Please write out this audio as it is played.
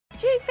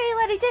Do you feel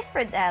any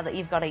different now that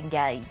you've got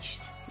engaged?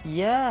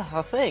 Yeah,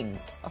 I think.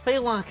 I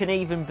feel like an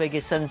even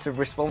bigger sense of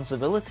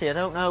responsibility. I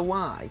don't know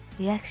why.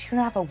 Yeah, 'cause you're going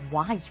to have a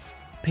wife.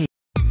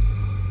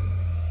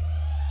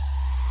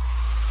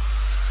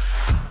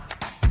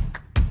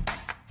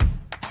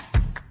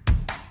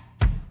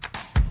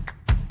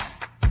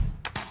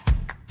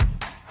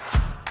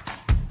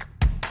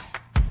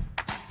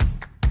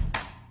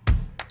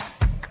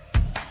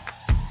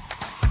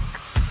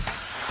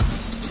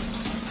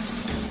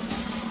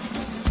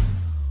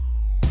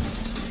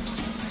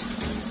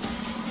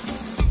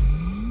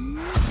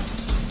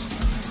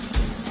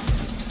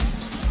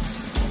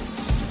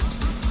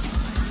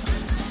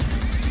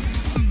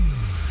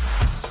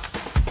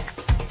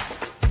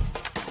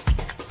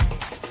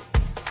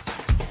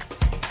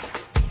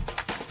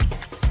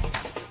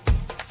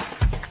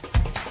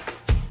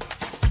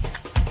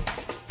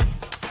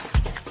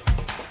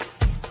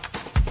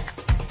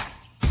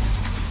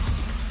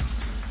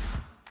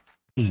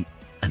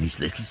 And his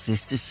little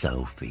sister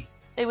Sophie.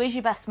 Who is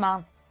your best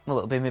man? Well,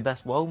 it'll be my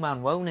best woe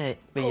man, won't it?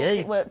 Be Of course you.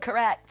 it will.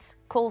 Correct.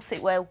 Of course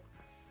it will.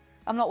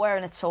 I'm not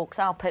wearing a tux.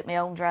 I'll pick my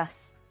own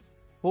dress.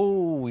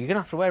 Oh, you're going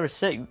to have to wear a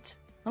suit.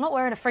 I'm not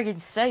wearing a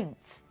frigging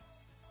suit.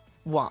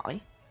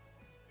 Why?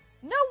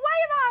 No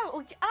way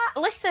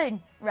about...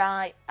 listen.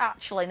 Right.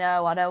 Actually,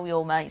 no. I know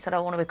your mates. I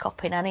don't want to be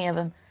copying any of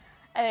them.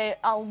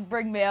 I'll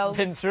bring my own...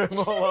 Been through them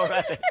all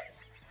already.